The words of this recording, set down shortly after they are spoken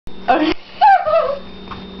Okay.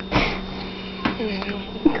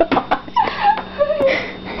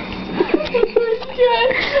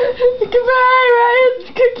 Goodbye, Ryan's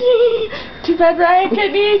cookie. Too bad Ryan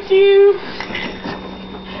can't eat you.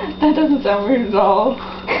 That doesn't sound weird at all.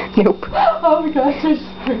 Nope. Oh my gosh, there's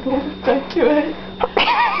sprinkles stuck to it.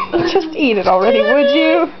 Just eat it already, would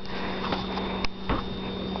you?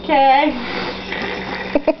 Okay.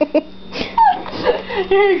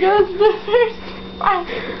 Here goes the first one.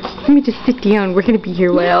 Let me just sit down. We're gonna be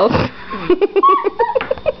here a while.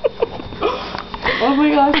 Oh my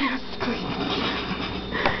gosh.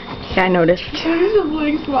 Yeah, I noticed. There's a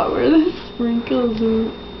blank spot where the sprinkles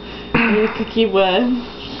and the cookie was.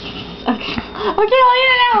 Okay. Okay, I'll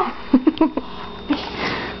eat it now.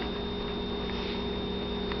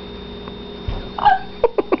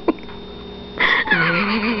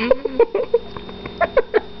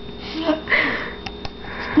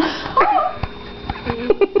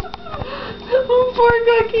 Poor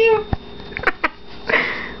cookie.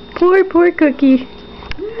 Poor cookie.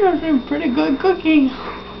 That's a pretty good cookie.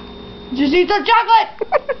 Just eat some chocolate.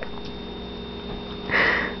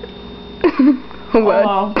 What?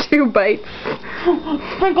 Oh. 2 bites.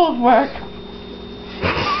 Sprinkles work.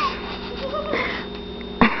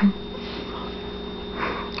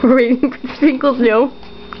 We're waiting for sprinkles, no?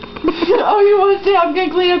 Oh, you want to see I'm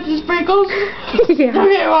gonna clean up the sprinkles? Yeah.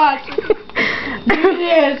 Okay, watch. Here it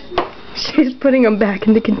is. She's putting them back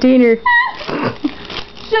in the container.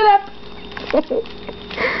 Shut up.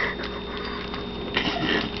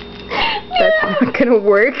 That's not gonna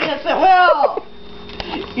work. Yes, it will.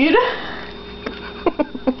 You know.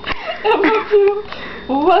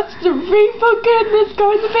 What's the rainbow goodness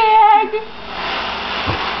go in the bag?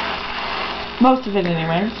 Most of it,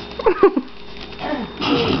 anyways.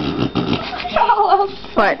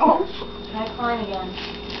 What? Oh. Try Kalynn again.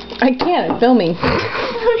 I can't. I'm filming.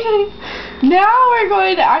 Okay. Now we're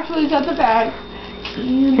going to actually set the bag.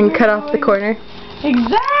 And cut off the corner.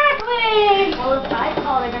 Exactly! Well, if I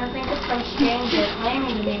call, they're gonna think it's some stranger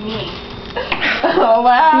claiming to be me. Oh,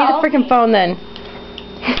 wow. Need a freaking phone then.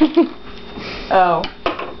 Oh.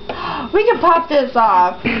 We can pop this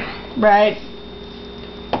off, right?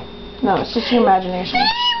 No, it's just your imagination.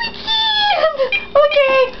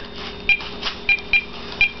 Okay.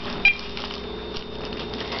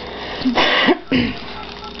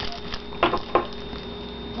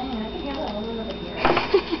 Dang, I can hear that a little bit here.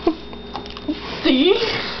 See?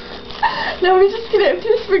 Now we're just gonna empty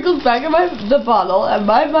the sprinkles back in the bottle, and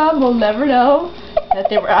my mom will never know that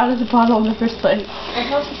they were out of the bottle in the first place. I'm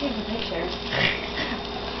supposed to take the picture.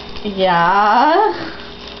 Yeah.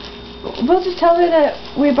 We'll just tell her that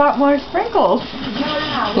we bought more sprinkles.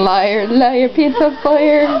 Wow. Liar, liar, piece of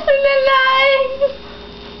fire. And then lying.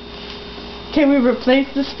 Can we replace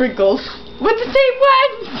the sprinkles with the same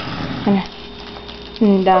ones?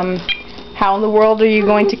 And how in the world are you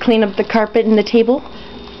going to clean up the carpet and the table?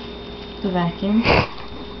 The vacuum.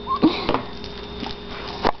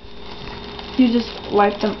 You just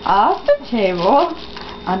wipe them off the table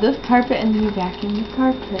onto the carpet and then you vacuum the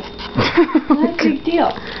carpet. Not a big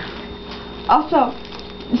deal. Also,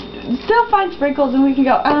 still find sprinkles and we can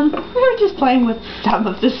go, we were just playing with some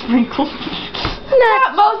of the sprinkles.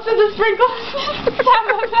 Not most of the sprinkles, some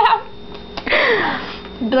of them.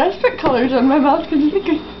 Did I spit colors on my mouth because of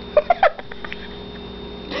fingers?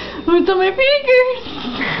 With on my fingers.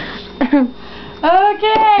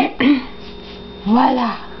 Okay.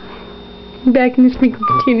 Voila. Back in the sprinkle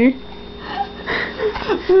container.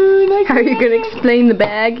 How are you going to explain the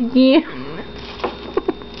bag again?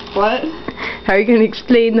 What? How are you going to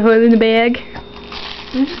explain the hole in the bag?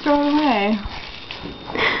 You just throw it away.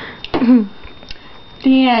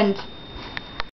 The end.